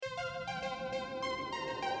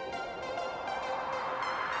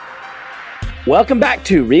Welcome back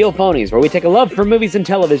to Real Phonies, where we take a love for movies and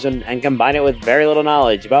television and combine it with very little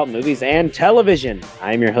knowledge about movies and television.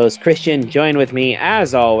 I'm your host, Christian. Join with me,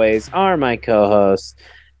 as always, are my co-hosts,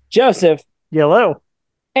 Joseph. Yellow.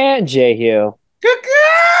 And Jehu.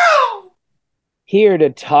 Here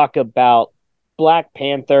to talk about Black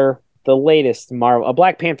Panther, the latest Marvel,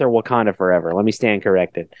 Black Panther Wakanda Forever. Let me stand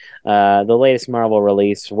corrected. The latest Marvel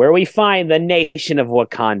release, where we find the nation of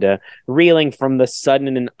Wakanda reeling from the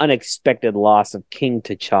sudden and unexpected loss of King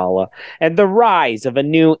T'Challa and the rise of a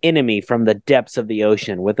new enemy from the depths of the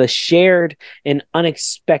ocean with a shared and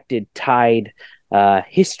unexpected tied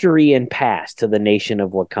history and past to the nation of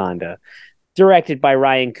Wakanda. Directed by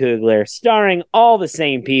Ryan Coogler, starring all the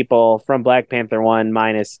same people from Black Panther 1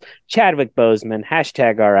 minus Chadwick Boseman,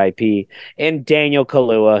 hashtag RIP, and Daniel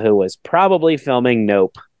Kaluuya, who was probably filming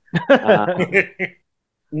Nope.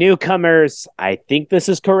 Newcomers, I think this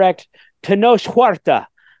is correct, Tenoch Huerta.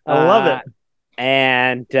 I love it.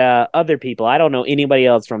 And other people. I don't know anybody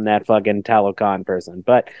else from that fucking Talokan person,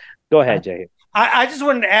 but go ahead, Jay. I just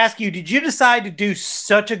wanted to ask you, did you decide to do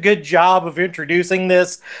such a good job of introducing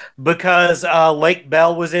this because Lake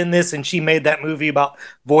Bell was in this and she made that movie about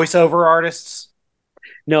voiceover artists?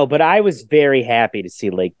 No, but I was very happy to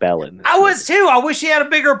see Lake Bell in this. I was too. I wish she had a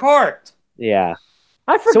bigger part. Yeah.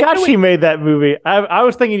 I forgot she made that movie. I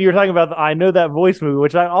was thinking you were talking about the I Know That Voice movie,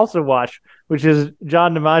 which I also watched, which is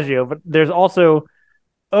John DiMaggio. But there's also,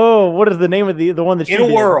 what is the name of the one that she did?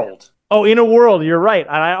 In a World. Oh, In a World, you're right.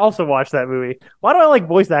 And I also watched that movie. Why do I like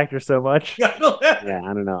voice actors so much? Yeah,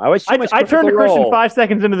 I don't know. I turned to Christian 5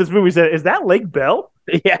 seconds into this movie and said, is that Lake Bell?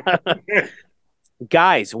 Yeah.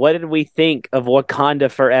 Guys, what did we think of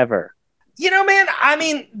Wakanda Forever? Man, I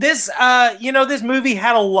mean, this movie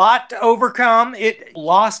had a lot to overcome. It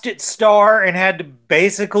lost its star and had to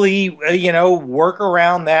basically, work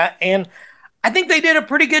around that. And I think they did a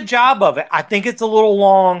pretty good job of it. I think it's a little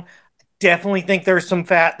long. Definitely think there's some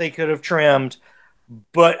fat they could have trimmed,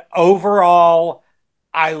 but overall,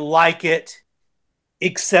 I like it,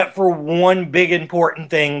 except for one big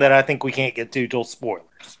important thing that I think we can't get to till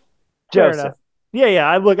spoilers. Fair enough.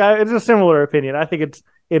 Yeah. It's a similar opinion. I think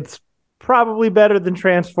it's probably better than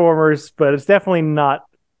Transformers, but it's definitely not.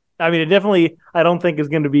 I mean, I don't think is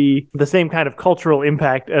going to be the same kind of cultural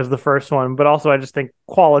impact as the first one, but also I just think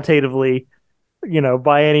qualitatively,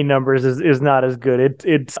 by any numbers is not as good.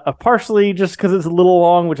 It's partially just because it's a little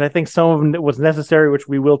long, which I think some of it was necessary, which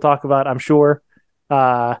we will talk about, I'm sure.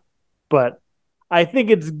 But I think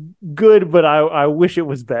it's good, but I wish it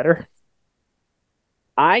was better.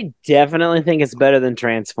 I definitely think it's better than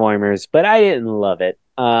Transformers, but I didn't love it.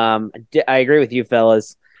 I agree with you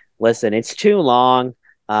fellas. Listen, it's too long.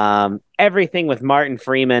 Everything with Martin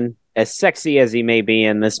Freeman, as sexy as he may be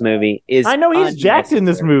in this movie, is I know he's jacked in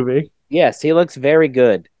this movie. Yes, he looks very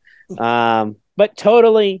good. But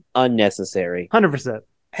totally unnecessary. 100%.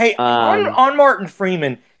 Hey, on Martin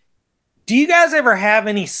Freeman, do you guys ever have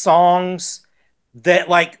any songs that,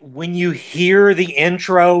 like, when you hear the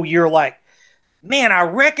intro, you're like, man, I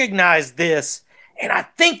recognize this, and I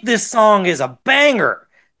think this song is a banger.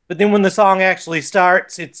 But then when the song actually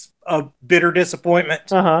starts, it's a bitter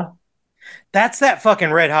disappointment. Uh-huh. That's that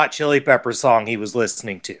fucking Red Hot Chili Peppers song he was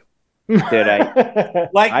listening to. Dude,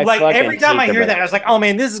 like every time I hear that, I was like, oh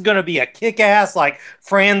man, this is going to be a kick-ass, like,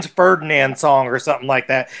 Franz Ferdinand song or something like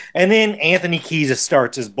that. And then Anthony Kiedis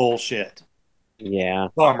starts his bullshit. Yeah.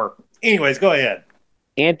 Bummer. Anyways, go ahead.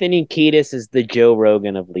 Anthony Kiedis is the Joe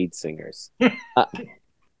Rogan of lead singers.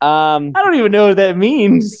 I don't even know what that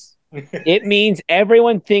means. It means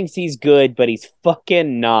everyone thinks he's good, but he's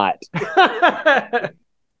fucking not.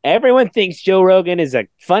 Everyone thinks Joe Rogan is a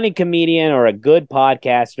funny comedian or a good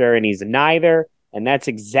podcaster, and he's neither. And that's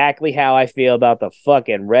exactly how I feel about the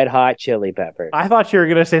fucking Red Hot Chili Peppers. I thought you were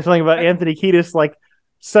going to say something about Anthony Kiedis, like,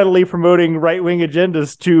 subtly promoting right-wing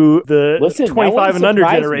agendas to the 25 and under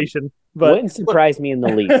generation. But wouldn't surprise me in the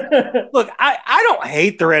least. Look, I don't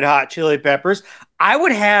hate the Red Hot Chili Peppers. I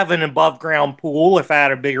would have an above-ground pool if I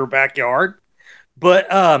had a bigger backyard. But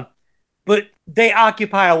they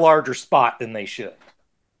occupy a larger spot than they should.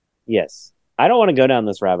 Yes. I don't want to go down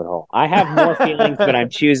this rabbit hole. I have more feelings, but I'm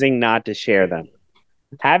choosing not to share them.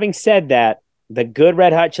 Having said that, the good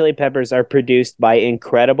Red Hot Chili Peppers are produced by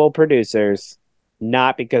incredible producers,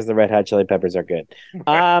 not because the Red Hot Chili Peppers are good.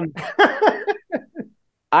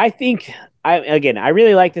 I think, I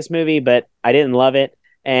really like this movie, but I didn't love it.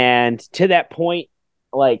 And to that point,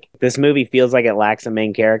 like, this movie feels like it lacks a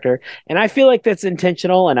main character. And I feel like that's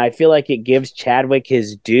intentional, and I feel like it gives Chadwick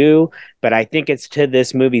his due, but I think it's to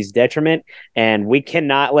this movie's detriment, and we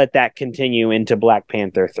cannot let that continue into Black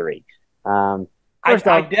Panther 3. I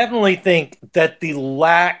definitely think that the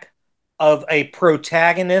lack of a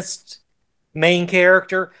protagonist main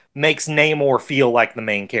character makes Namor feel like the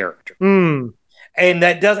main character. And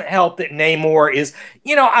that doesn't help that Namor is,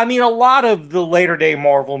 a lot of the later day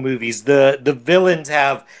Marvel movies, the villains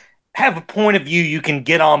have a point of view you can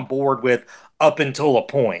get on board with up until a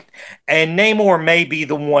point. And Namor may be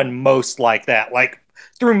the one most like that. Like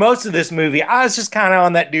through most of this movie, I was just kind of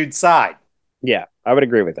on that dude's side. Yeah, I would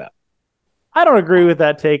agree with that. I don't agree with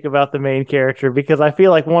that take about the main character because I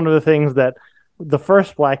feel like one of the things that the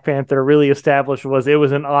first Black Panther really established was it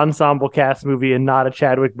was an ensemble cast movie and not a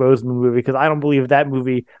Chadwick Boseman movie, because I don't believe that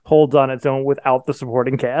movie holds on its own without the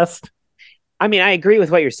supporting cast. I mean, I agree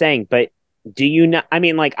with what you're saying, but do you not? I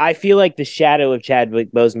mean, like, I feel like the shadow of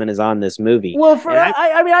Chadwick Boseman is on this movie. Well,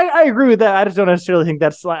 I agree with that. I just don't necessarily think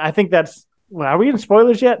that's. I think that's. Well, are we in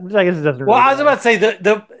spoilers yet? I guess it doesn't. Well, I was about to say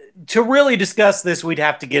the to really discuss this, we'd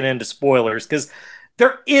have to get into spoilers because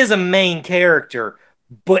there is a main character,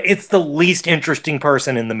 but it's the least interesting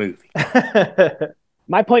person in the movie.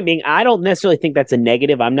 My point being, I don't necessarily think that's a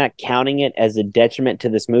negative. I'm not counting it as a detriment to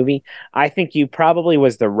this movie. I think you probably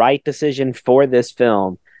was the right decision for this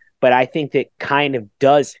film, but I think that kind of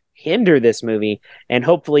does hinder this movie, and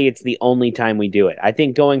hopefully it's the only time we do it. I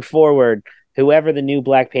think going forward, whoever the new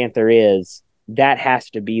Black Panther is, that has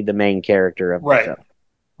to be the main character of the film.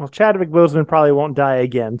 Well, Chadwick Boseman probably won't die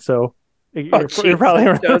again, so you're probably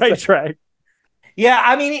on the right track. Yeah,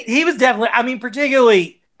 I mean, he was definitely,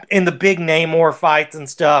 particularly in the big Namor fights and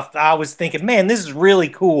stuff, I was thinking, man, this is really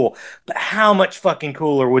cool. But how much fucking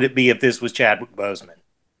cooler would it be if this was Chadwick Boseman?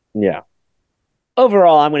 Yeah.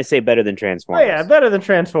 Overall, I'm going to say better than Transformers. Oh, yeah, better than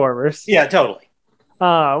Transformers. Yeah, totally.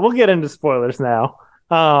 We'll get into spoilers now.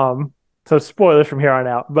 So spoilers from here on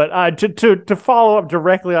out. But to follow up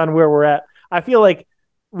directly on where we're at, I feel like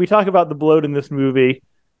we talk about the bloat in this movie.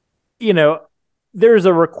 There's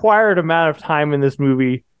a required amount of time in this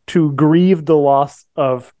movie to grieve the loss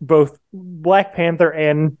of both Black Panther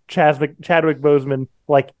and Chadwick Boseman,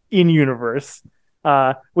 like in universe,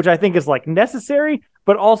 which I think is like necessary,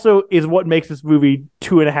 but also is what makes this movie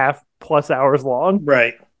 2.5+ hours long.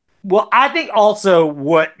 Right. Well, I think also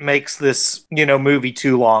what makes this, movie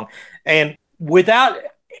too long, and without,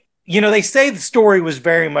 they say the story was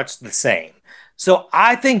very much the same. So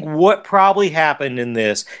I think what probably happened in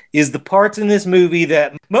this is the parts in this movie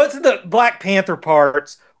that most of the Black Panther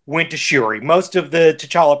parts went to Shuri. Most of the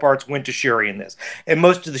T'Challa parts went to Shuri in this. And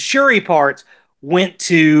most of the Shuri parts went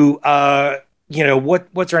to,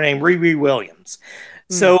 what's her name? Riri Williams.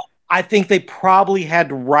 So I think they probably had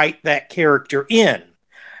to write that character in.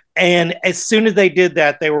 And as soon as they did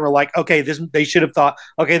that, they were like, okay, they should have thought,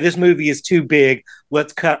 okay, this movie is too big.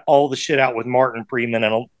 Let's cut all the shit out with Martin Freeman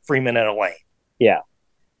and Elaine. Yeah.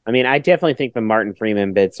 I mean, I definitely think the Martin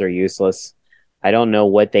Freeman bits are useless. I don't know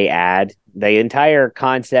what they add. The entire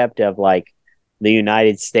concept of like the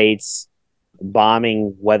United States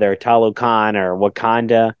bombing, whether Talokan or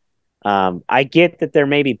Wakanda, I get that there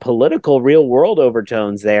may be political real world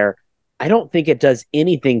overtones there. I don't think it does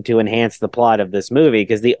anything to enhance the plot of this movie,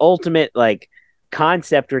 because the ultimate like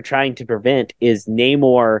concept we're trying to prevent is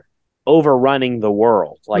Namor overrunning the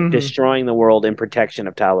world, like destroying the world in protection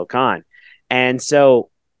of Talokan. And so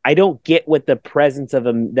I don't get what the presence of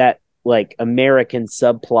that like American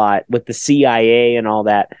subplot with the CIA and all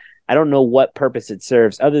that. I don't know what purpose it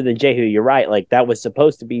serves other than Jehu. You're right. Like that was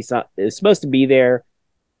supposed to be there,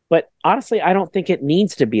 but honestly, I don't think it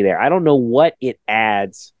needs to be there. I don't know what it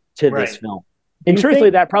adds to this film. And truthfully,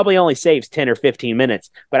 that probably only saves 10 or 15 minutes,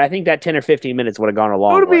 but I think that 10 or 15 minutes would have gone a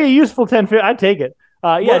long way. It would be a useful 10. I'd take it.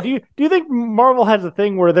 Yeah. Do you think Marvel has a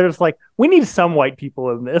thing where there's like, we need some white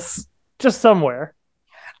people in this? Just somewhere.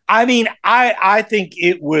 I mean, I think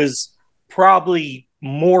it was probably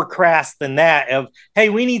more crass than that of, hey,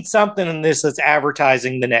 we need something in this that's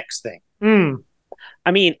advertising the next thing.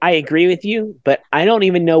 I mean, I agree with you, but I don't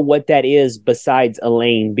even know what that is besides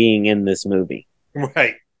Elaine being in this movie.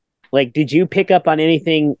 Right. Like, did you pick up on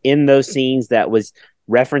anything in those scenes that was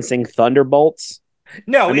referencing Thunderbolts?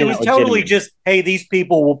 No, it was totally just, hey, these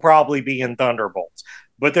people will probably be in Thunderbolts.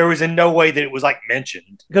 But there was in no way that it was like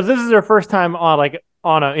mentioned, because this is their first time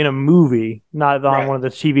in a movie, not on one of the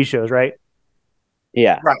TV shows, right?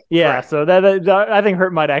 Yeah, right. Yeah, right. So that I think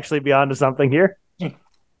Hurt might actually be onto something here.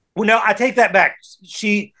 Well, no, I take that back.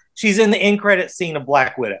 She's in the end credit scene of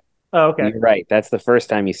Black Widow. Oh, okay, you're right. That's the first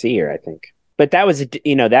time you see her, I think. But that was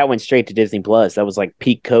that went straight to Disney Plus. That was like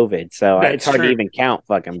peak COVID, so it's hard to even count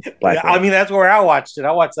fucking Black Widow. I mean, that's where I watched it.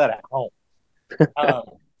 I watched that at home.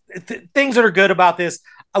 Things that are good about this,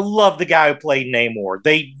 I love the guy who played Namor.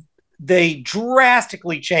 They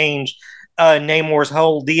drastically changed Namor's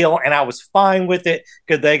whole deal, and I was fine with it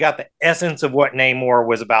because they got the essence of what Namor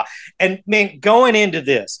was about. And man, going into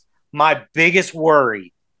this, my biggest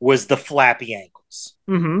worry was the flappy ankles.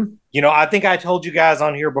 Mm-hmm. You know, I think I told you guys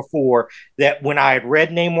on here before that when I had read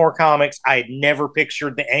Namor comics, I had never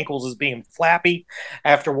pictured the ankles as being flappy.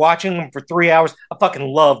 After watching them for 3 hours, I fucking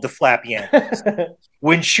love the flappy ankles.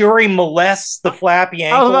 When Shuri molests the flappy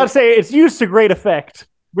ankles, I was about to say it's used to great effect.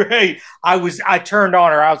 Right. I turned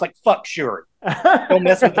on her. I was like, fuck Shuri. Don't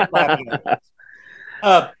mess with the flappy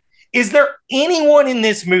ankles. Is there anyone in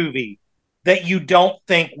this movie that you don't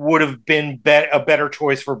think would have been a better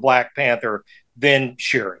choice for Black Panther than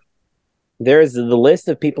Shuri? There's the list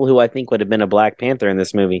of people who I think would have been a Black Panther in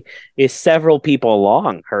this movie is several people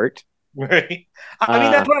long, Hurt. Right. I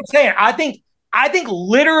mean, that's what I'm saying. I think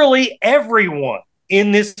literally everyone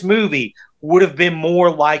in this movie would have been more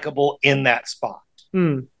likable in that spot.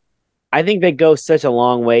 I think they go such a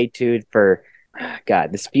long way for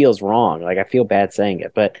God, this feels wrong. Like I feel bad saying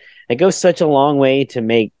it, but it goes such a long way to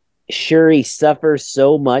make Shuri suffer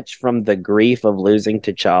so much from the grief of losing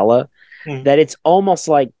T'Challa that it's almost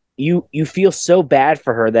like you feel so bad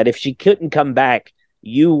for her that if she couldn't come back,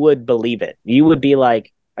 you would believe it. You would be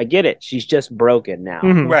like, I get it. She's just broken now.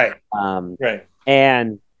 Right. Right.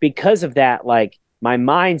 And because of that, like my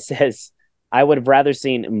mind says I would have rather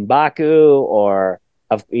seen M'Baku or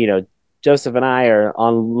Joseph and I are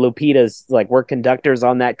on Lupita's, like we're conductors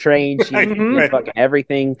on that train. She's fucking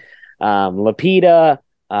everything. Lupita,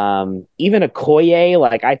 even Okoye.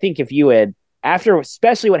 Like I think if you had, after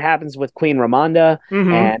especially what happens with Queen Ramonda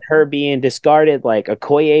and her being discarded, like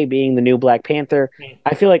Okoye being the new Black Panther,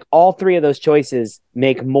 I feel like all three of those choices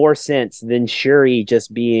make more sense than Shuri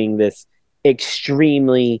just being this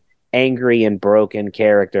extremely angry and broken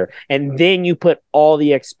character. And then you put all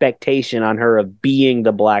the expectation on her of being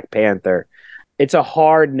the Black Panther. It's a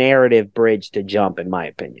hard narrative bridge to jump, in my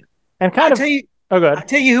opinion. And I'll tell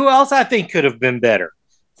you who else I think could have been better.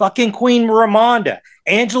 Fucking Queen Ramonda.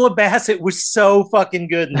 Angela Bassett was so fucking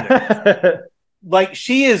good in there. Like,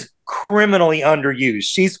 she is criminally underused.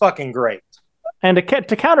 She's fucking great. And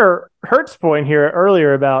to counter Hurt's point here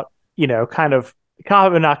earlier about, kind of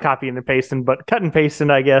not copying and pasting, but cut and pasting,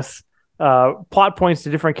 I guess, plot points to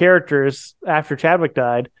different characters after Chadwick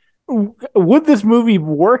died. Would this movie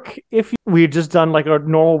work if we had just done like a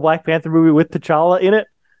normal Black Panther movie with T'Challa in it?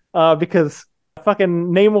 Because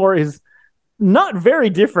fucking Namor is not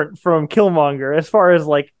very different from Killmonger as far as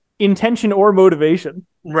like intention or motivation.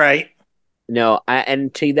 Right. No,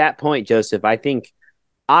 and to that point, Joseph, I think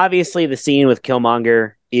obviously the scene with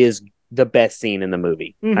Killmonger is the best scene in the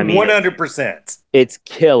movie. I mean, 100%. It's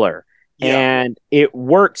killer. Yeah. And it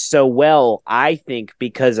works so well, I think,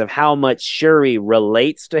 because of how much Shuri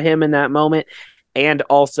relates to him in that moment, and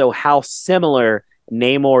also how similar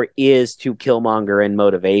Namor is to Killmonger in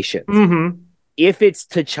motivations. If it's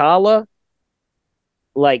T'Challa,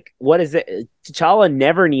 like, what is it? T'Challa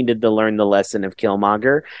never needed to learn the lesson of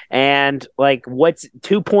Killmonger. And, like, what's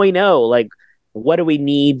 2.0? Like, what do we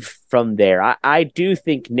need from there? I do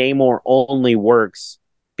think Namor only works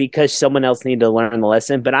because someone else needed to learn the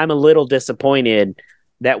lesson, but I'm a little disappointed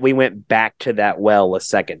that we went back to that well a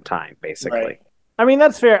second time, basically. Right. I mean,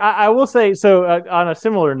 that's fair. I will say, so on a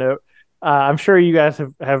similar note, I'm sure you guys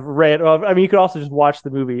have read, well, I mean, you could also just watch the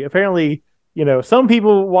movie. Apparently, some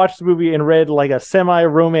people watched the movie and read like a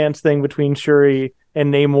semi-romance thing between Shuri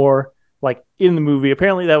and Namor, like in the movie.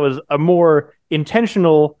 Apparently that was a more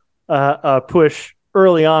intentional push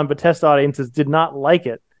early on, but test audiences did not like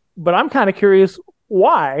it. But I'm kind of curious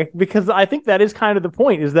why, because I think that is kind of the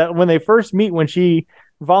point, is that when they first meet, when she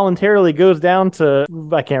voluntarily goes down to,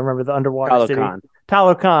 I can't remember the underwater city,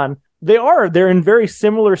 Talokan, they're in very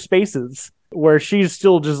similar spaces where she's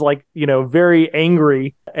still just like, very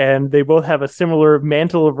angry, and they both have a similar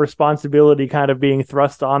mantle of responsibility kind of being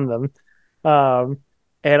thrust on them.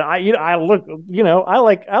 And I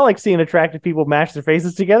like seeing attractive people mash their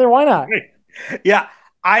faces together. Why not? Yeah,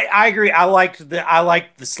 I agree. I liked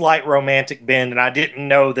the slight romantic bend, and I didn't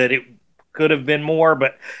know that it could have been more,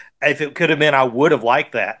 but if it could have been, I would have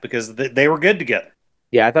liked that because they were good together.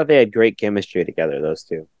 Yeah, I thought they had great chemistry together, those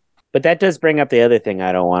two. But that does bring up the other thing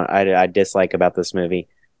I dislike about this movie.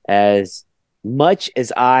 As much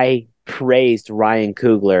as I praised Ryan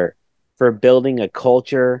Coogler for building a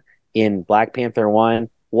culture in Black Panther 1,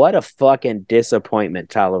 what a fucking disappointment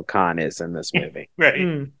Talokan is in this movie.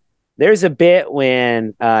 Right. There's a bit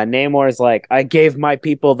when Namor's like, I gave my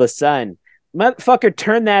people the sun. Motherfucker,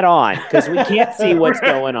 turn that on, because we can't see what's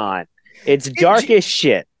going on. It's dark as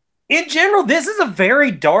shit. In general, this is a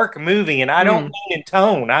very dark movie, and I don't mean in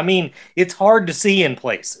tone. I mean, it's hard to see in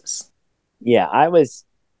places. Yeah,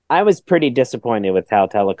 I was pretty disappointed with how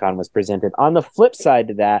Telecon was presented. On the flip side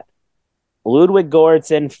to that, Ludwig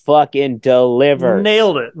Göransson fucking delivered.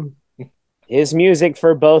 Nailed it. His music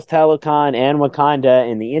for both Telecon and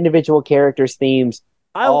Wakanda and the individual characters' themes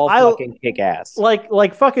all fucking kick ass.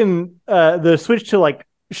 Like fucking the switch to like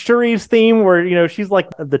Shuri's theme where, you know, she's like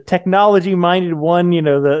the technology minded one, you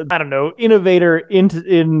know, the, I don't know, innovator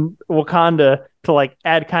in Wakanda to like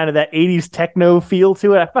add kind of that 80s techno feel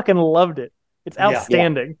to it. I fucking loved it. It's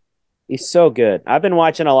outstanding. Yeah. He's so good. I've been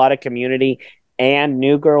watching a lot of Community and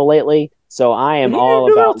New Girl lately, so I am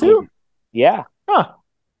all about too. Yeah. Huh.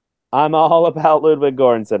 I'm all about Ludwig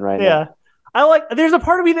Göransson right now. Yeah. There's a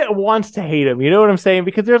part of me that wants to hate him. You know what I'm saying?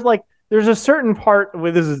 Because there's a certain part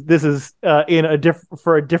where this is in a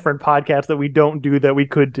different podcast that we don't do that we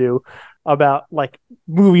could do about like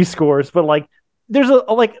movie scores, but like there's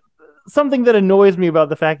like something that annoys me about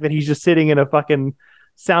the fact that he's just sitting in a fucking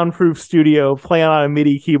soundproof studio playing on a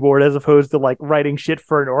MIDI keyboard as opposed to like writing shit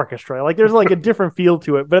for an orchestra. Like there's like a different feel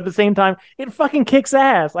to it, but at the same time, it fucking kicks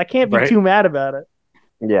ass. I can't be too mad about it.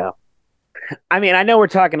 Yeah. I mean, I know we're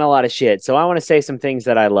talking a lot of shit, so I want to say some things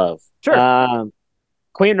that I love. Sure.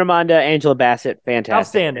 Queen Ramonda, Angela Bassett, fantastic.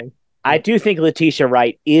 Outstanding. I do think Letitia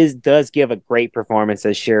Wright does give a great performance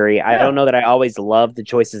as Shuri. Yeah. I don't know that I always love the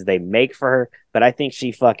choices they make for her, but I think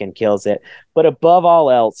she fucking kills it. But above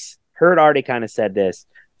all else, Hurt already kind of said this,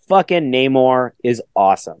 fucking Namor is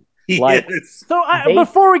awesome. Like, so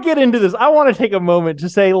before we get into this, I want to take a moment to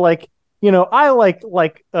say, like, you know, I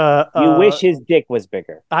you wish his dick was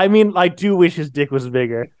bigger. I mean, I do wish his dick was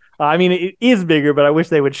bigger. I mean, it is bigger, but I wish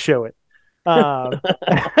they would show it.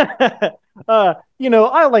 You know,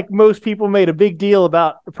 I, like most people, made a big deal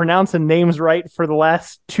about pronouncing names right for the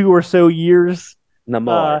last 2 or so years.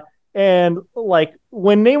 Namor. And like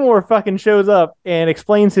when Namor fucking shows up and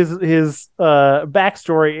explains his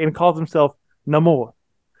backstory and calls himself Namor.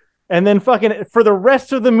 And then fucking for the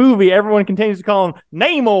rest of the movie, everyone continues to call him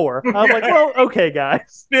Namor. I was like, well, okay,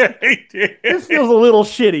 guys. This feels a little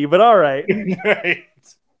shitty, but all right.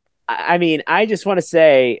 I mean, I just want to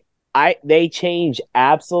say they change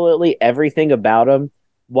absolutely everything about him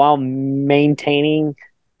while maintaining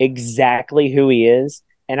exactly who he is.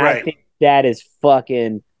 And I think that is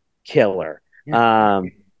fucking killer.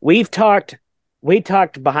 We talked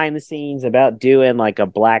behind the scenes about doing like a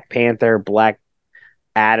Black Panther, Black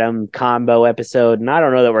Adam combo episode, and I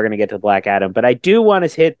don't know that we're going to get to Black Adam, but I do want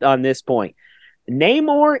to hit on this point.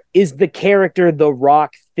 Namor is the character The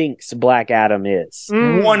Rock thinks Black Adam is.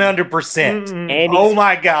 100%. And oh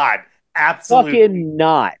my God. Absolutely. Fucking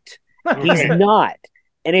not. He's not.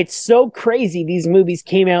 And it's so crazy these movies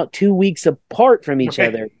came out 2 weeks apart from each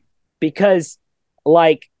other because,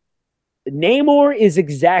 like, Namor is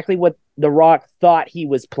exactly what The Rock thought he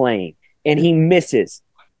was playing, and he misses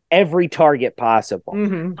every target possible.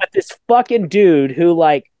 But this fucking dude who,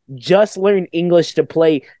 like, just learned English to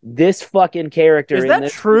play this fucking character. Is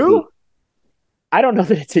that true? Movie. I don't know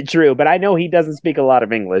that it's true, but I know he doesn't speak a lot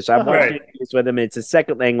of English. I've watched interviews with him. It's a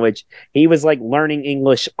second language. He was like learning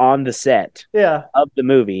English on the set of the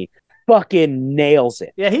movie. Fucking nails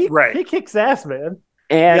it. Yeah, he kicks ass, man.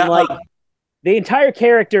 And like the entire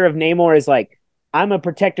character of Namor is like, I'm a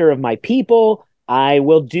protector of my people. I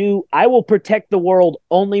will protect the world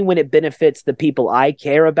only when it benefits the people I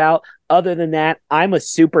care about. Other than that, I'm a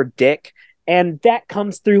super dick. And that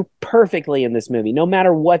comes through perfectly in this movie, no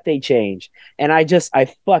matter what they change. And I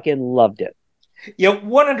fucking loved it. Yeah,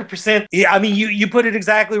 100%. Yeah, I mean, you put it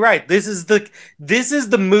exactly right. This is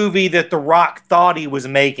the movie that The Rock thought he was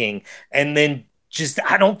making, and then just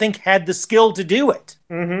I don't think had the skill to do it.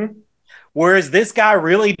 Whereas this guy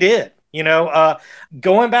really did. You know,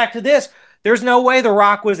 going back to this, there's no way The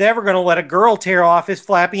Rock was ever going to let a girl tear off his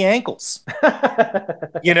flappy ankles.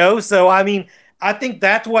 You know, so I mean, I think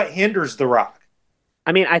that's what hinders The Rock.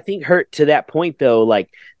 I mean, I think Hurt to that point though, like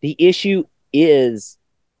the issue is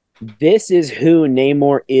this is who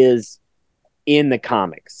Namor is in the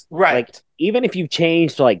comics. Right. Like even if you've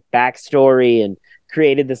changed like backstory and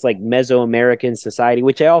created this like Mesoamerican society,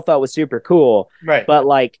 which I all thought was super cool. Right. But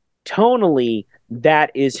like tonally,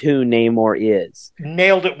 that is who Namor is.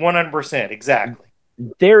 Nailed it 100%. Exactly.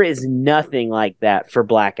 There is nothing like that for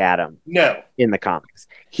Black Adam. No. In the comics.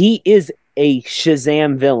 He is a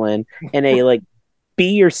Shazam villain and a like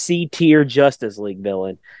B or C tier Justice League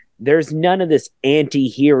villain. There's none of this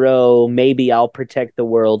anti-hero, maybe I'll protect the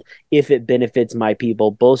world if it benefits my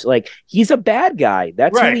people bullshit. Like he's a bad guy.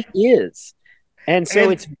 That's who he is. And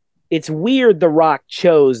so it's weird The Rock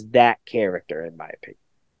chose that character, in my opinion.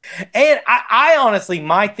 And I honestly,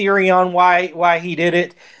 my theory on why he did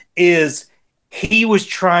it is he was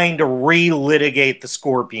trying to relitigate the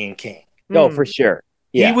Scorpion King. Oh, for sure.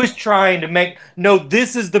 He was trying to make, no,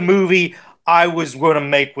 this is the movie I was going to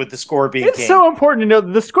make with the Scorpion King. It's so important to know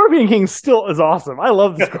that the Scorpion King still is awesome. I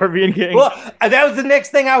love the Scorpion King. Well, that was the next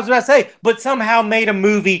thing I was about to say, but somehow made a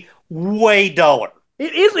movie way duller.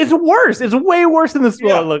 It is. It's worse. It's way worse than this.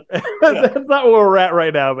 Well, look, that's not where we're at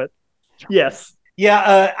right now, but yes.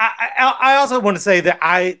 Yeah. I also want to say that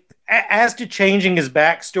as to changing his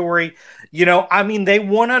backstory, they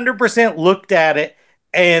 100% looked at it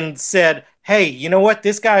and said, hey, you know what?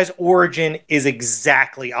 This guy's origin is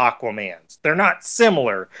exactly Aquaman's. They're not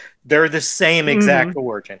similar. They're the same exact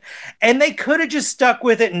origin. And they could have just stuck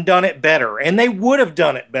with it and done it better. And they would have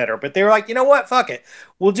done it better. But they were like, you know what? Fuck it.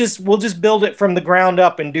 We'll just build it from the ground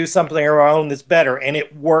up and do something of our own that's better. And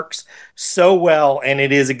it works so well. And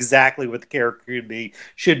it is exactly what the character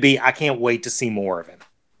should be. I can't wait to see more of him.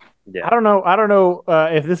 Yeah. I don't know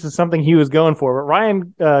if this is something he was going for, but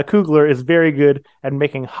Ryan Coogler is very good at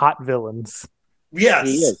making hot villains.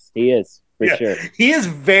 Yes. He is. For sure. He is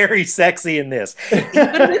very sexy in this.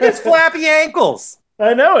 Even with his flappy ankles.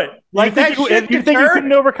 I know it. Like you think you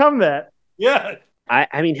couldn't overcome that. Yeah.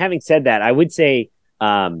 I mean, having said that, I would say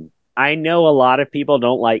I know a lot of people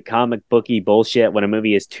don't like comic booky bullshit. When a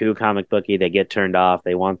movie is too comic booky, they get turned off.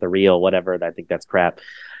 They want the real, whatever. I think that's crap.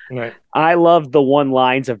 Right. I love the one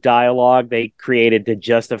lines of dialogue they created to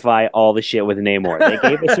justify all the shit with Namor. They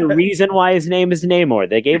gave us a reason why his name is Namor.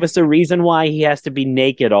 They gave us a reason why he has to be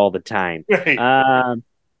naked all the time. Right.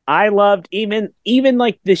 I loved even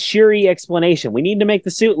like the Shuri explanation. We need to make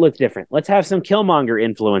the suit look different. Let's have some Killmonger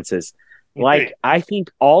influences. Like, I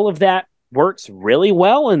think all of that works really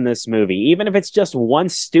well in this movie. Even if it's just one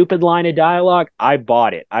stupid line of dialogue, I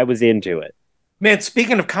bought it. I was into it. Man,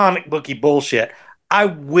 speaking of comic booky bullshit, I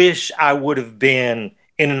wish I would have been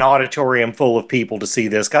in an auditorium full of people to see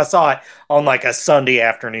this. I saw it on like a Sunday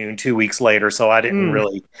afternoon 2 weeks later, so I didn't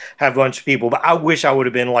really have a bunch of people. But I wish I would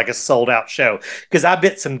have been like a sold out show, because I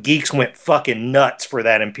bet some geeks went fucking nuts for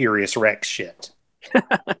that Imperious Rex shit.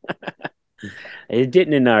 It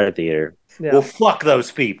didn't in our theater. Yeah. Well, fuck those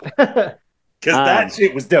people, because that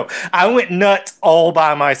shit was dope. I went nuts all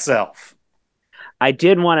by myself. I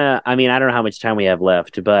did want to, I don't know how much time we have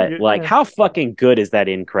left, but how fucking good is that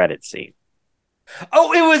end credit scene?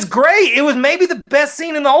 Oh, it was great. It was maybe the best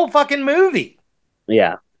scene in the whole fucking movie.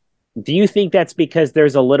 Yeah. Do you think that's because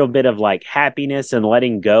there's a little bit of like happiness and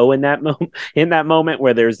letting go in that moment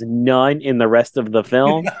where there's none in the rest of the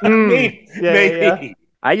film? Maybe. Yeah.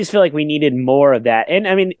 I just feel like we needed more of that.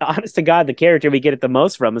 And honest to God, the character we get it the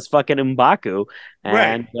most from is fucking M'Baku,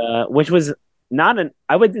 and which was not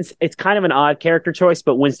it's kind of an odd character choice,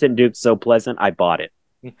 but Winston Duke's so pleasant, I bought it.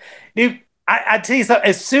 Dude, I tell you something,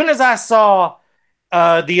 as soon as I saw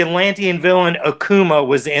the Atlantean villain Akuma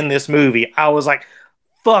was in this movie, I was like,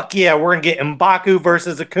 fuck yeah, we're gonna get M'Baku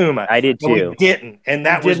versus Akuma. I did too. We didn't, and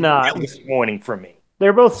that was real disappointing for me.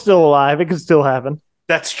 They're both still alive. It could still happen.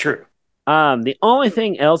 That's true. The only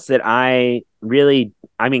thing else that I really,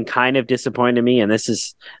 kind of disappointed me, and this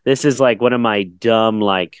is like one of my dumb,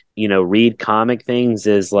 read comic things,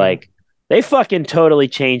 is like, they fucking totally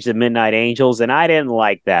changed the Midnight Angels, and I didn't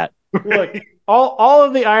like that. Look, all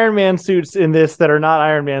of the Iron Man suits in this that are not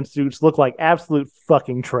Iron Man suits look like absolute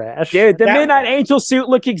fucking trash. Dude, the Midnight Angel suit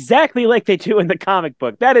look exactly like they do in the comic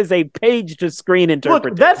book. That is a page-to-screen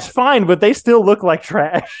interpretation. Look, that's fine, but they still look like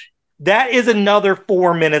trash. That is another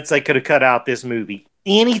 4 minutes they could have cut out this movie.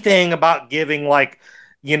 Anything about giving,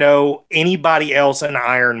 anybody else an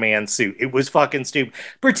Iron Man suit. It was fucking stupid.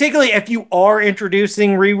 Particularly if you are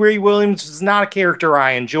introducing Riri Williams, which is not a character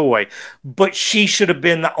I enjoy, but she should have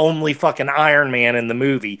been the only fucking Iron Man in the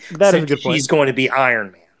movie. That is a good point. She's going to be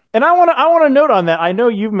Iron Man. And I want to note on that. I know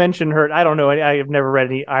you've mentioned her. I don't know. I have never read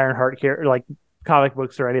any Ironheart comic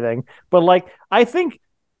books or anything, but I think,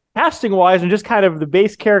 casting wise and just kind of the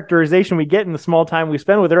base characterization we get in the small time we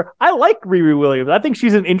spend with her, I like Riri Williams. I think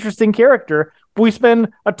she's an interesting character, but we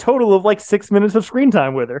spend a total of 6 minutes of screen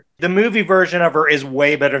time with her. The movie version of her is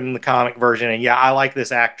way better than the comic version, and yeah, I like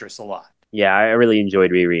this actress a lot. Yeah, I really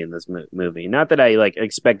enjoyed Riri in this movie. Not that I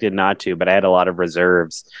expected not to, but I had a lot of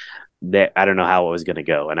reserves that I don't know how it was going to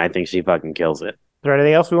go, and I think she fucking kills it. Is there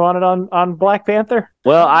anything else we wanted on Black Panther?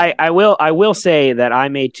 Well, I will say that I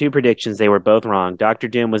made 2 predictions. They were both wrong. Dr.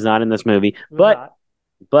 Doom was not in this movie, but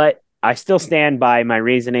I still stand by my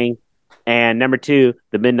reasoning. And number 2,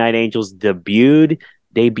 the Midnight Angels debuted,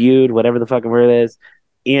 whatever the fucking word is,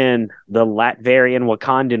 in the Latvian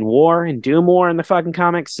Wakandan War and Doom War in the fucking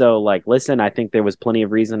comics. So, listen, I think there was plenty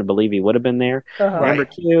of reason to believe he would have been there. Number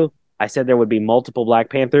 2, I said there would be multiple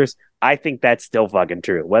Black Panthers. I think that's still fucking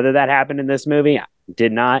true. Whether that happened in this movie,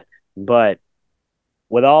 did not. But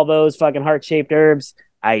with all those fucking heart-shaped herbs,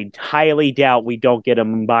 I highly doubt we don't get a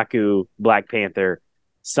M'Baku Black Panther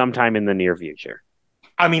sometime in the near future.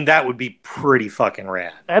 I mean, that would be pretty fucking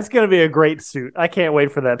rad. That's going to be a great suit. I can't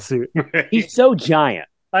wait for that suit. He's so giant.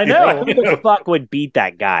 I know. Who the fuck would beat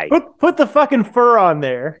that guy? Put the fucking fur on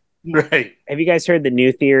there. Right. Have you guys heard the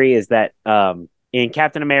new theory is that in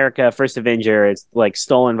Captain America, First Avenger, it's like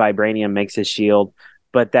stolen vibranium makes his shield,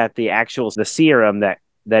 but that the serum that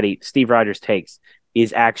Steve Rogers takes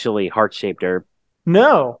is actually heart-shaped herb.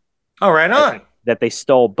 No. Oh, right on. That they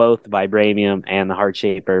stole both vibranium and the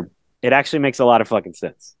heart-shaped herb. It actually makes a lot of fucking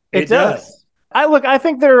sense. It does. I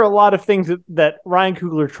think there are a lot of things that Ryan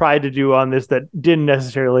Coogler tried to do on this that didn't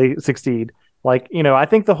necessarily succeed. Like, I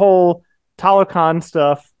think the whole Talokan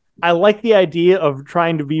stuff, I like the idea of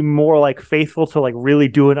trying to be more like faithful to like really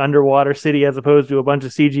do an underwater city as opposed to a bunch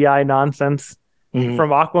of CGI nonsense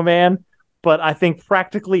from Aquaman. But I think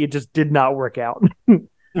practically it just did not work out.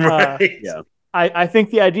 Right. Yeah. I think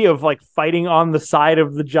the idea of like fighting on the side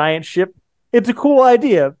of the giant ship, it's a cool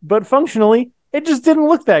idea, but functionally it just didn't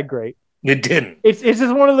look that great. It didn't. It's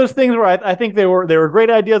just one of those things where I think they were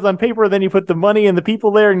great ideas on paper. Then you put the money and the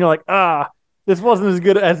people there, and you're like, this wasn't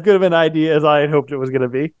as good of an idea as I had hoped it was going to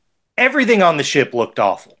be. Everything on the ship looked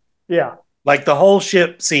awful. Yeah, like the whole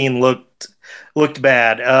ship scene looked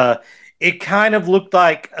bad. It kind of looked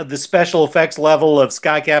like the special effects level of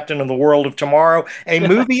Sky Captain of the World of Tomorrow, a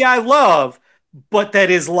movie I love, but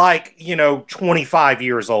that is like 25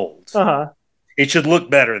 years old. It should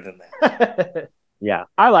look better than that. Yeah,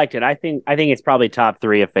 I liked it. I think it's probably top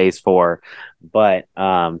 3 of Phase 4, but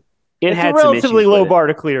it's had a relatively low bar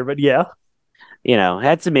to clear. But yeah,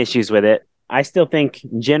 had some issues with it. I still think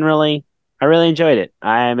generally I really enjoyed it.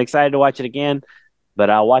 I'm excited to watch it again, but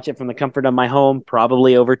I'll watch it from the comfort of my home,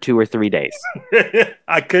 probably over 2 or 3 days.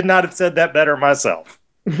 I could not have said that better myself.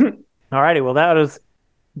 All righty, well that was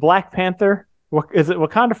Black Panther. Is it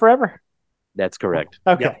Wakanda Forever? That's correct.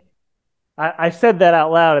 Okay. Yep. I said that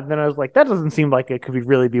out loud, and then I was like, that doesn't seem like it could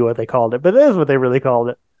really be what they called it, but it is what they really called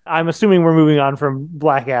it. I'm assuming we're moving on from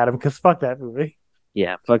Black Adam, because fuck that movie.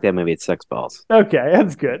 Yeah, fuck that movie. It sucks balls. Okay,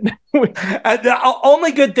 that's good. The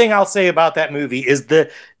only good thing I'll say about that movie is the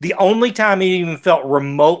only time it even felt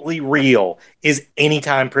remotely real is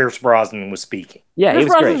anytime Pierce Brosnan was speaking. Yeah, Pierce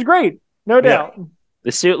Brosnan's great. No doubt.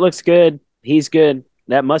 The suit looks good. He's good.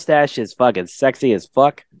 That mustache is fucking sexy as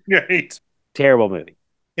fuck. Right. Terrible movie.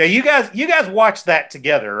 Yeah, you guys watched that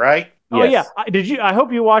together, right? Oh yes. Yeah, did you? I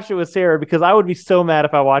hope you watched it with Sarah, because I would be so mad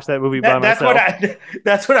if I watched that movie by myself.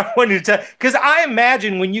 That's what I wanted to tell. Because I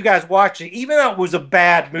imagine when you guys watched it, even though it was a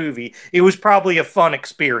bad movie, it was probably a fun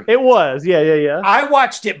experience. It was, yeah. I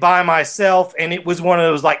watched it by myself, and it was one of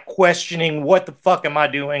those like questioning what the fuck am I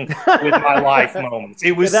doing with my life moments.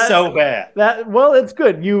 It was so bad. Well, it's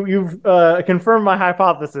good. You've confirmed my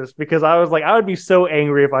hypothesis, because I was like, I would be so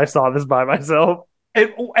angry if I saw this by myself.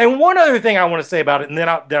 And one other thing I want to say about it, and then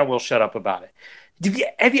I will shut up about it.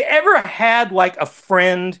 Have you ever had like a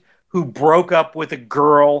friend who broke up with a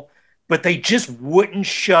girl, but they just wouldn't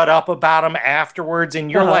shut up about them afterwards? And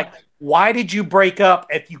you're like, why did you break up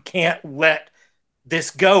if you can't let this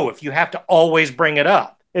go, if you have to always bring it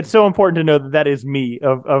up? It's so important to know that is me.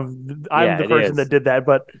 I'm the person that did that,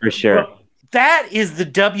 but for sure. That is the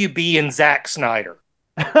WB and Zack Snyder.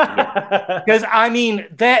 Because I mean,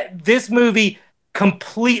 this movie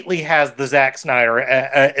completely has the Zack Snyder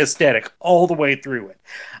aesthetic all the way through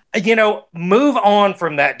it. Move on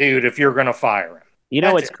from that dude if you're going to fire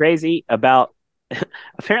him. What's crazy about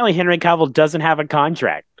apparently Henry Cavill doesn't have a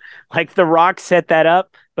contract. Like The Rock set that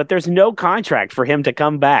up, but there's no contract for him to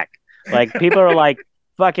come back. Like people are like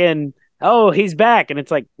fucking, oh, he's back. And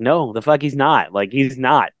it's like, no, the fuck he's not. Like he's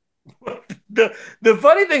not. The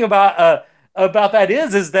funny thing about that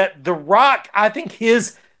is that The Rock, I think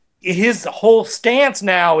his whole stance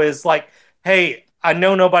now is like, hey, I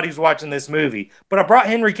know nobody's watching this movie, but I brought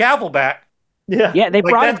Henry Cavill back. Yeah, they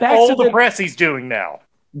brought him back. All the press he's doing now.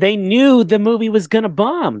 They knew the movie was gonna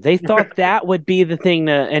bomb. They thought that would be the thing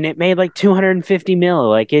and it made like $250 million.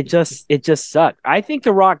 Like it just sucked. I think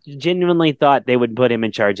The Rock genuinely thought they would put him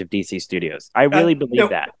in charge of DC Studios. I really believe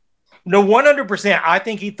that. No, 100%. I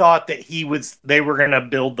think he thought that they were gonna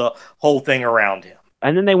build the whole thing around him.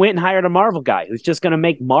 And then they went and hired a Marvel guy who's just going to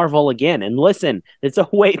make Marvel again. And listen, it's a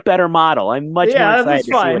way better model. I'm much more excited to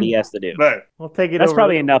see what he has to do. Right. We'll take it. That's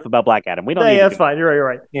probably enough about Black Adam. We don't need that's fine. You're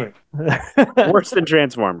right. Yeah. Worse than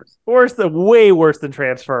Transformers. Way worse than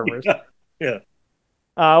Transformers. Yeah.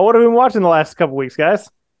 What have we been watching the last couple weeks, guys?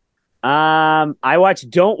 I watched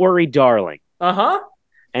Don't Worry, Darling.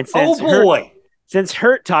 And since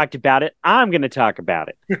Hurt talked about it, I'm going to talk about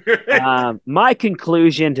it. My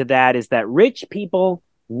conclusion to that is that rich people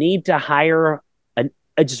need to hire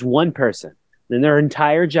just one person, then their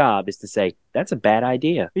entire job is to say, that's a bad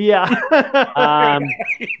idea. Yeah.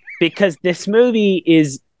 Because this movie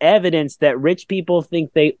is evidence that rich people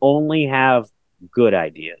think they only have good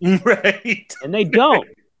ideas. Right. And they don't.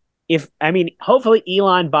 Hopefully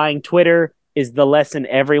Elon buying Twitter is the lesson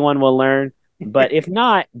everyone will learn. But if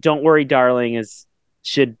not, don't worry, darling,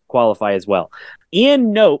 should qualify as well.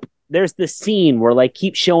 In Nope, there's this scene where like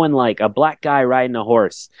keep showing like a black guy riding a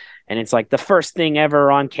horse, and it's like the first thing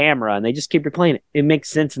ever on camera, and they just keep replaying it. It makes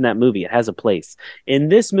sense in that movie. It has a place. In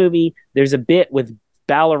this movie, there's a bit with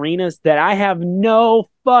ballerinas that I have no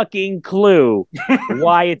fucking clue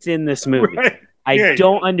why it's in this movie. Right. I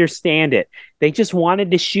don't understand it. They just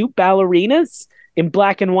wanted to shoot ballerinas in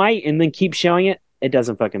black and white and then keep showing it. It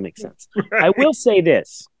doesn't fucking make sense. Right. I will say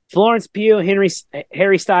this. Florence Pugh,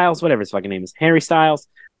 Harry Styles, whatever his fucking name is, Harry Styles,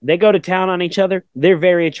 they go to town on each other. They're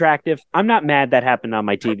very attractive. I'm not mad that happened on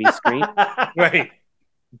my TV screen. Right.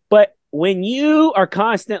 But when you are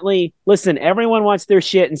constantly, listen, everyone wants their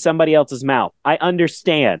shit in somebody else's mouth. I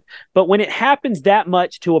understand. But when it happens that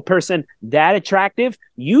much to a person that attractive,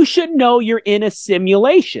 you should know you're in a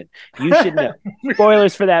simulation. You should know.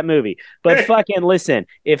 Spoilers for that movie. But fucking listen,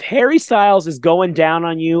 if Harry Styles is going down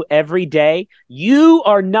on you every day, you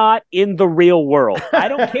are not in the real world. I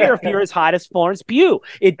don't care if you're as hot as Florence Pugh.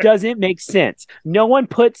 It doesn't make sense. No one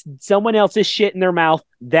puts someone else's shit in their mouth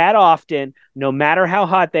that often, no matter how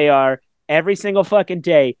hot they are, every single fucking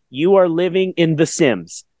day. You are living in The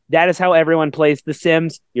Sims. That is how everyone plays The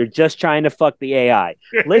Sims. You're just trying to fuck the AI.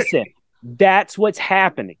 Listen, that's what's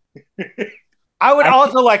happening. I would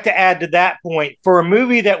also like to add to that point, for a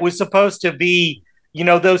movie that was supposed to be,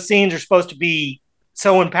 those scenes are supposed to be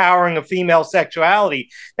so empowering of female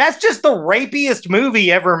sexuality. That's just the rapiest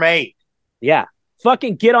movie ever made. Yeah.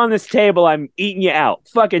 Fucking get on this table. I'm eating you out.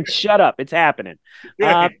 Fucking shut up. It's happening.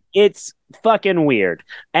 It's fucking weird.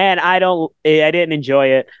 And I didn't enjoy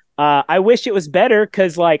it. I wish it was better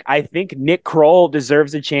because, like, I think Nick Kroll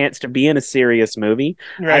deserves a chance to be in a serious movie.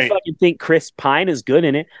 Right. I fucking think Chris Pine is good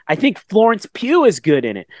in it. I think Florence Pugh is good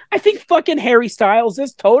in it. I think fucking Harry Styles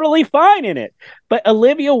is totally fine in it. But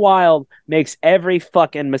Olivia Wilde makes every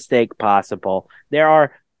fucking mistake possible. There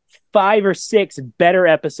are 5 or 6 better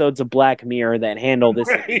episodes of Black Mirror that handle this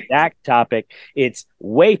exact topic. It's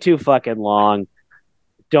way too fucking long.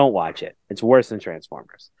 Don't watch it. It's worse than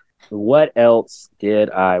Transformers. What else did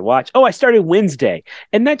I watch? Oh, I started Wednesday,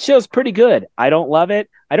 and that show's pretty good. I don't love it.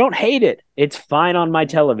 I don't hate it. It's fine on my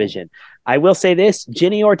television. I will say this,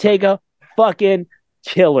 Jenny Ortega, fucking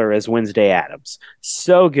killer as Wednesday Addams.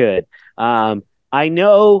 So good. I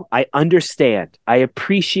know, I understand, I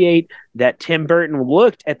appreciate that Tim Burton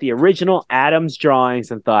looked at the original Addams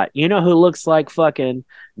drawings and thought, you know who looks like fucking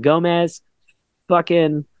Gomez?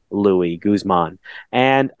 Fucking Louis Guzman.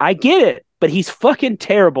 And I get it, but he's fucking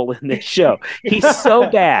terrible in this show. He's so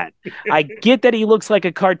bad. I get that he looks like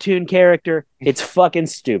a cartoon character. It's fucking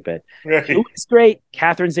stupid. Right. It's great.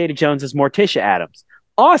 Catherine Zeta-Jones is Morticia Addams.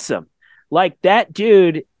 Awesome. Like, that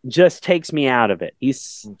dude just takes me out of it.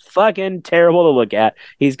 He's fucking terrible to look at.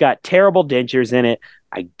 He's got terrible dentures in it.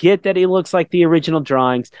 I get that he looks like the original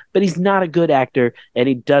drawings, but he's not a good actor, and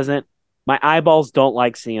he doesn't. My eyeballs don't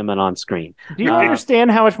like seeing him on screen. Do you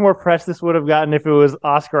understand how much more press this would have gotten if it was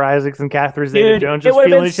Oscar Isaacs and Catherine Zeta-Jones just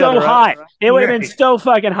feeling each other hot? It would have been so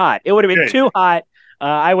fucking hot. It would have been too hot.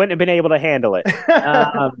 I wouldn't have been able to handle it.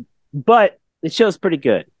 But the show's pretty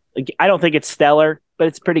good. I don't think it's stellar, but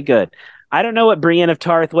it's pretty good. I don't know what Brienne of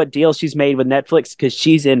Tarth, what deal she's made with Netflix, because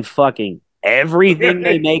she's in fucking everything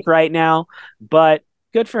they make right now. But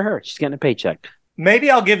good for her. She's getting a paycheck. Maybe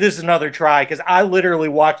I'll give this another try, because I literally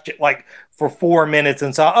watched it like for 4 minutes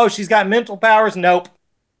and saw, oh, she's got mental powers. Nope.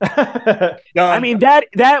 I mean, that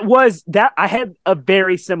I had a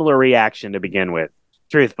very similar reaction to begin with.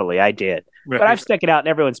 Truthfully, I did. Right. But I've stuck it out, and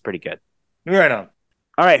everyone's pretty good. Right on.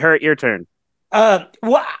 All right, Hurt, your turn.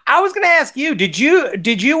 Well, I was going to ask you, did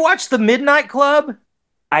you watch The Midnight Club?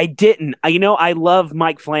 I didn't. I love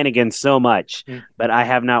Mike Flanagan so much, but I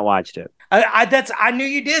have not watched it. I knew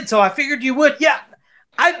you did, so I figured you would. Yeah,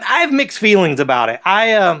 I have mixed feelings about it.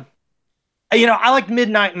 I liked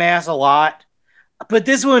Midnight Mass a lot, but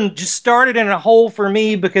this one just started in a hole for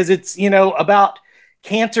me because it's, about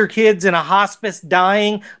cancer kids in a hospice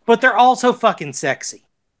dying, but they're also fucking sexy.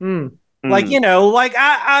 Like,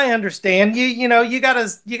 I understand you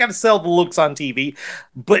gotta sell the looks on TV,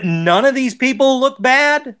 but none of these people look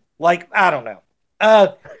bad. Like, I don't know.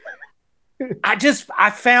 I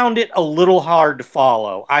found it a little hard to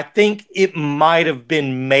follow. I think it might have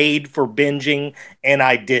been made for binging, and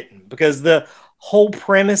I didn't, because the whole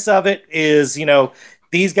premise of it is,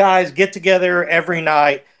 these guys get together every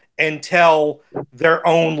night and tell their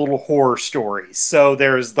own little horror stories. So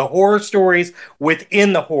there's the horror stories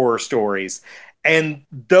within the horror stories. And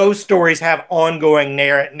those stories have ongoing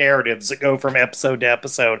narratives that go from episode to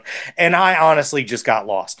episode. And I honestly just got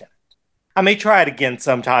lost in it. I may try it again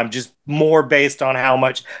sometime, just more based on how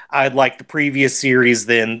much I'd like the previous series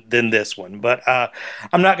than this one. But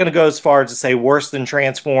I'm not going to go as far as to say worse than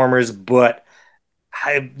Transformers, but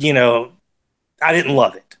I didn't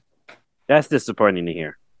love it. That's disappointing to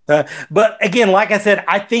hear. But again, like I said,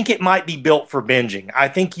 I think it might be built for binging. I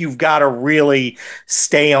think you've got to really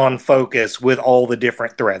stay on focus with all the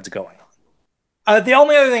different threads going on. The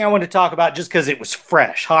only other thing I want to talk about, just because it was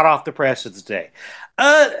fresh, hot off the press of the day,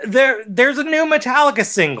 there's a new Metallica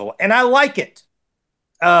single, and I like it.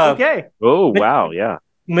 Okay. Oh, wow, yeah.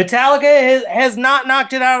 Metallica has not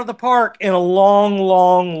knocked it out of the park in a long,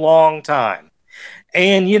 long, long time.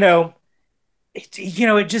 And,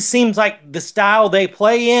 it just seems like the style they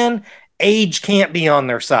play in, age can't be on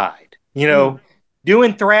their side.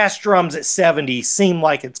 Doing thrash drums at 70 seem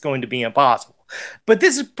like it's going to be impossible. But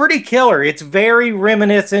this is pretty killer. It's very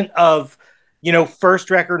reminiscent of, first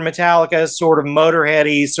record Metallica, sort of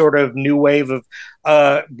Motorheady, sort of new wave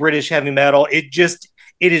of British heavy metal. It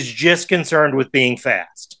is just concerned with being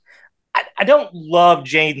fast. I don't love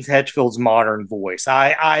James Hetfield's modern voice.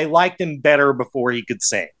 I liked him better before he could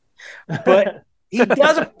sing. But he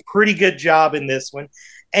does a pretty good job in this one.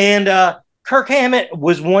 And Kirk Hammett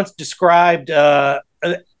was once described by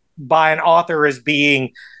an author as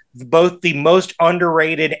being both the most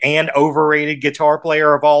underrated and overrated guitar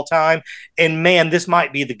player of all time. And man, this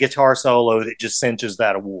might be the guitar solo that just cinches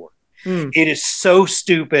that award. It is so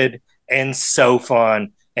stupid and so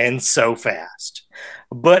fun and so fast.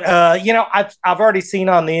 But, I've already seen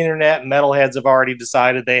on the internet, metalheads have already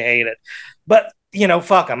decided they hate it. But,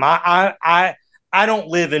 fuck them. I don't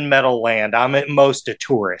live in metal land. I'm at most a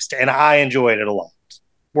tourist, and I enjoyed it a lot.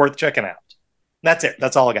 Worth checking out. That's it.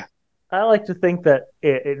 That's all I got. I like to think that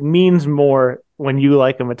it means more when you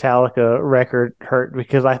like a Metallica record, Hurt,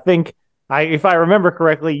 because I think, if I remember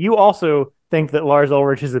correctly, you also think that Lars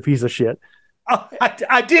Ulrich is a piece of shit. Oh,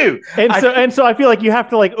 I do. And so I feel like you have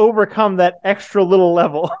to overcome that extra little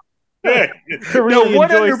level to really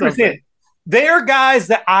enjoy something. They are guys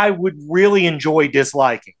that I would really enjoy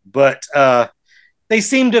disliking, but they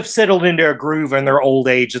seem to have settled into a groove in their old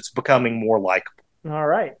age that's becoming more likable. All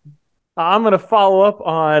right. I'm going to follow up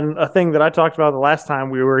on a thing that I talked about the last time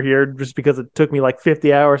we were here, just because it took me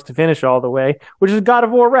 50 hours to finish all the way, which is God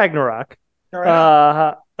of War Ragnarok. All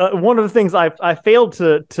right. One of the things I failed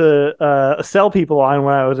to sell people on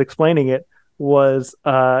when I was explaining it was,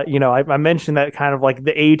 I mentioned that kind of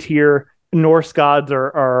the A-tier Norse gods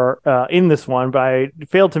are in this one, but I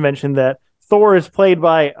failed to mention that Thor is played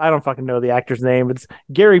by, I don't fucking know the actor's name. It's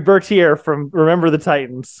Gary Bertier from Remember the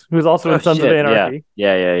Titans, who's also in Sons of Anarchy.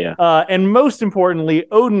 Yeah. And most importantly,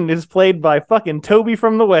 Odin is played by fucking Toby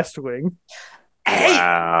from The West Wing. Hey,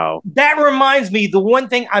 wow. That reminds me, the one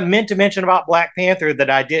thing I meant to mention about Black Panther that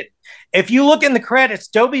I didn't. If you look in the credits,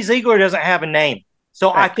 Toby Ziegler doesn't have a name. So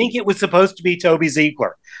I think it was supposed to be Toby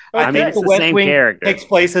Ziegler. Okay. I think the West Wing character takes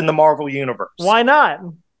place in the Marvel Universe. Why not?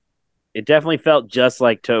 It definitely felt just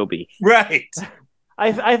like Toby. Right.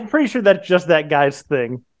 I'm pretty sure that's just that guy's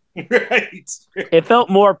thing. Right. It felt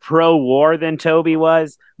more pro-war than Toby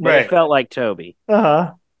was, but Right. It felt like Toby.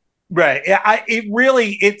 Uh-huh. Right.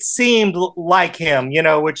 It seemed like him,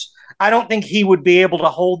 which I don't think he would be able to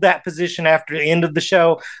hold that position after the end of the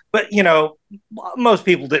show. But, most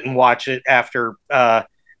people didn't watch it after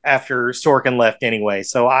Sorkin left anyway.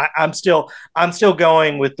 So I'm still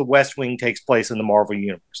going with the West Wing takes place in the Marvel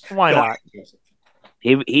Universe. Why not?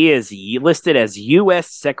 He is listed as U.S.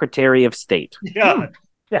 Secretary of State. Yeah.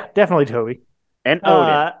 Yeah, definitely Toby. And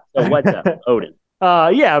Odin. So what's up, Odin?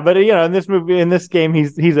 Yeah, but in this game,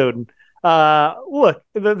 he's Odin. Look,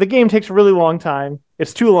 the game takes a really long time.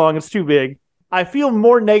 It's too long. It's too big. I feel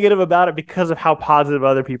more negative about it because of how positive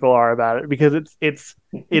other people are about it. Because it's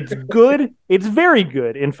good. It's very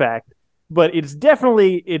good, in fact. But it's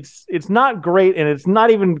definitely it's not great, and it's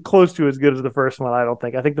not even close to as good as the first one. I don't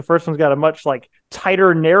think. I think the first one's got a much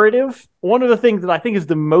tighter narrative. One of the things that I think is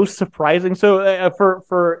the most surprising. So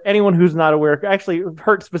for anyone who's not aware, actually,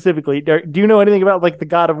 Hurt specifically, do you know anything about the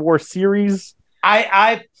God of War series?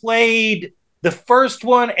 I played the first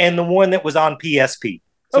one and the one that was on PSP.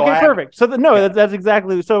 So okay, perfect. So that's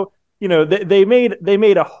exactly so. They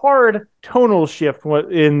made a hard tonal shift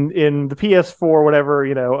in the PS4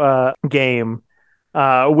 whatever game,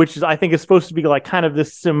 which is I think is supposed to be kind of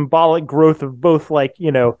this symbolic growth of both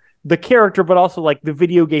the character, but also like the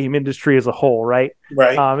video game industry as a whole, right?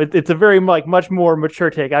 Right. It's a very like much more mature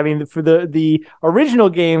take. I mean, for the original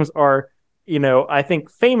games are, I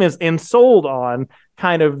think famous and sold on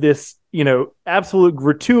kind of this, absolute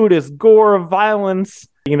gratuitous gore of violence,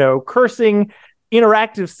 cursing,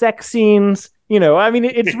 interactive sex scenes. I mean,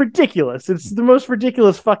 it's ridiculous. It's the most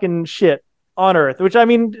ridiculous fucking shit on earth. Which, I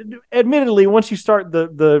mean, admittedly, once you start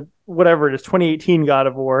the whatever it is, 2018 God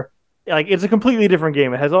of War, like it's a completely different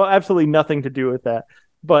game. It has absolutely nothing to do with that.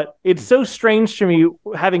 But it's so strange to me,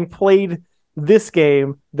 having played this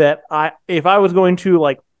game, that if I was going to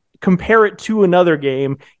like compare it to another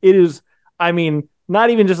game, it is, I mean, not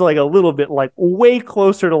even just like a little bit, like way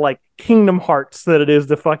closer to like Kingdom Hearts than it is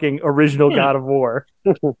the fucking original God of War.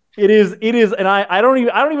 It is, and I don't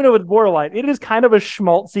even know if it's borderline. It is kind of a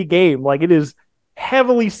schmaltzy game. Like it is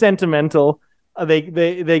heavily sentimental.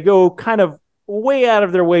 They go kind of way out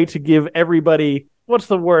of their way to give everybody, what's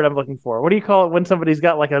the word I'm looking for? What do you call it when somebody's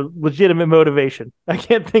got like a legitimate motivation? I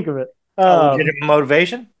can't think of it. Legitimate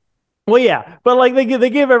motivation? Well, yeah, but like they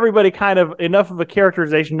give everybody kind of enough of a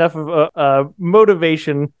characterization, enough of a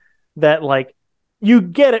motivation that like you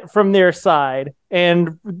get it from their side.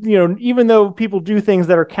 And, even though people do things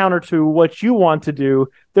that are counter to what you want to do,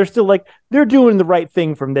 they're still like, they're doing the right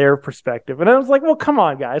thing from their perspective. And I was like, well, come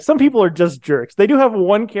on, guys. Some people are just jerks. They do have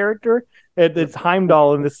one character, it's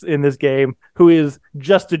Heimdall in this game, who is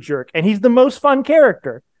just a jerk. And he's the most fun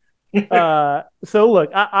character. So look,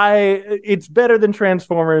 it's better than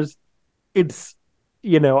Transformers. It's,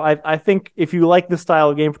 I think if you like this style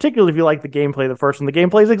of game, particularly if you like the gameplay, the first one, the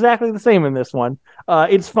gameplay is exactly the same in this one.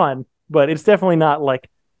 It's fun, but it's definitely not like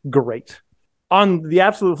great. On the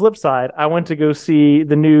absolute flip side, I went to go see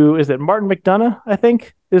the new, is it Martin McDonagh, I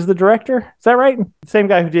think, is the director? Is that right? Same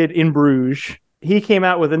guy who did In Bruges. He came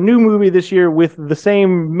out with a new movie this year with the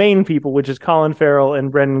same main people, which is Colin Farrell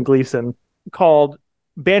and Brendan Gleeson, called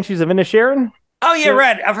Banshees of Inisherin. Oh, yeah,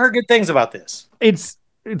 right. I've heard good things about this. It's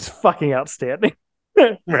fucking outstanding.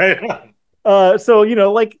 Right. So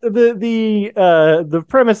like the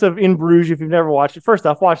premise of In Bruges, if you've never watched it, first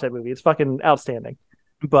off, watch that movie. It's fucking outstanding.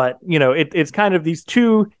 But it's kind of these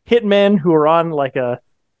two hitmen who are on like a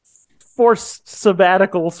forced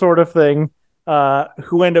sabbatical sort of thing,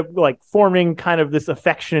 who end up like forming kind of this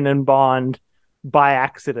affection and bond by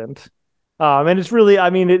accident. And it's really, I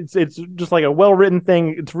mean, it's just like a well-written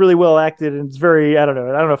thing. It's really well acted, and it's very, I don't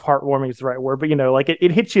know if heartwarming is the right word, but like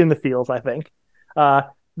it hits you in the feels, I think.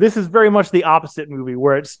 This is very much the opposite movie,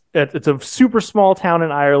 where it's a super small town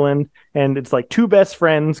in Ireland, and it's like two best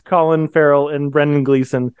friends, Colin Farrell and Brendan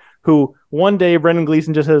Gleeson, who one day Brendan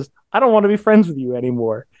Gleeson just says, I don't want to be friends with you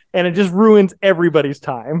anymore. And it just ruins everybody's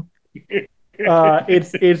time.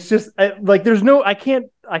 It's just like, there's no, I can't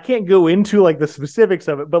go into like the specifics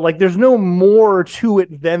of it, but like there's no more to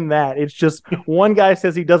it than that. It's just one guy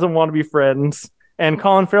says he doesn't want to be friends, and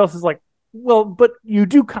Colin Farrell is like, well, but you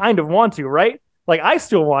do kind of want to, right? Like, I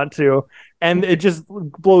still want to. And it just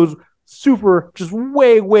blows just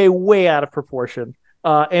way out of proportion.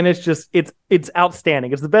 And it's just, it's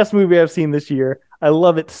outstanding. It's the best movie I've seen this year. I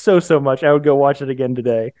love it so much. I would go watch it again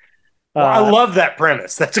today. Well, I love that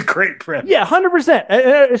premise. That's a great premise. Yeah,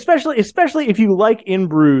 100%. Especially if you like In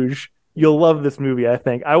Bruges, you'll love this movie, I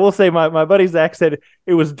think. I will say my buddy Zach said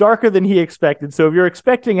it was darker than he expected. So if you're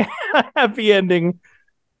expecting a happy ending,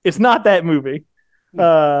 it's not that movie.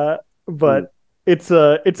 But it's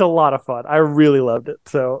a lot of fun. I really loved it.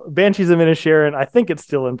 So Banshees of Inisherin, I think it's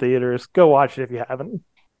still in theaters. Go watch it if you haven't.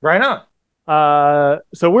 Right on.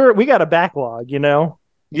 So we got a backlog,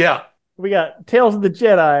 Yeah. We got Tales of the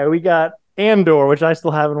Jedi. We got Andor, which I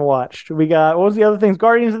still haven't watched. We got, what was the other things?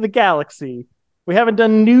 Guardians of the Galaxy. We haven't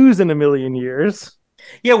done news in a million years.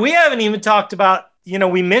 Yeah, we haven't even talked about,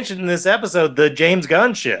 we mentioned in this episode the James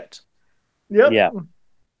Gunn shit. Yep. Yeah.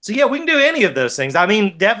 So yeah, we can do any of those things. I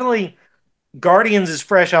mean, definitely Guardians is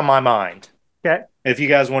fresh on my mind. Okay. If you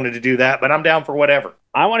guys wanted to do that, but I'm down for whatever.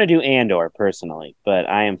 I want to do Andor personally, but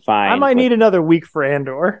I am fine. I might need another week for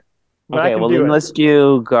Andor. Okay, well then let's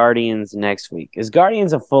do Guardians next week. Is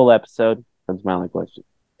Guardians a full episode? That's my only question.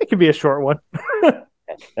 It could be a short one.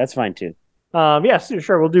 That's fine too. Yeah,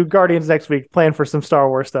 sure. We'll do Guardians next week. Plan for some Star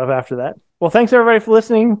Wars stuff after that. Well, thanks everybody for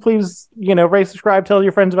listening. Please, rate, subscribe, tell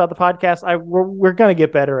your friends about the podcast. We're going to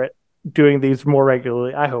get better at doing these more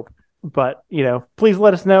regularly, I hope. But, please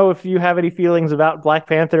let us know if you have any feelings about Black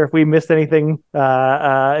Panther, if we missed anything.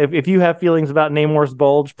 If you have feelings about Namor's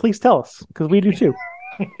bulge, please tell us, because we do too.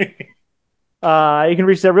 You can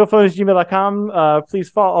reach us at realphonies@gmail.com.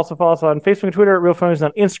 Please also follow us on Facebook and Twitter at realphonies,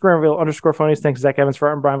 on Instagram, real_phonies. Thanks, Zach Evans, for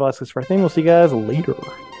art, and Brian Velasquez for our thing. We'll see you guys later.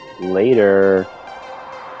 Later.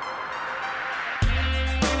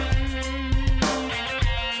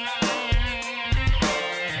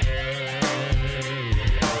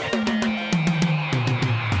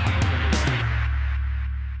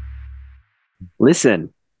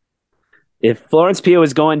 Listen, if Florence Pugh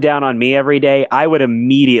was going down on me every day, I would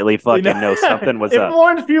immediately fucking know something was up. If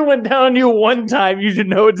Florence Pugh went down on you one time, you should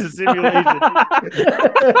know it's a simulation.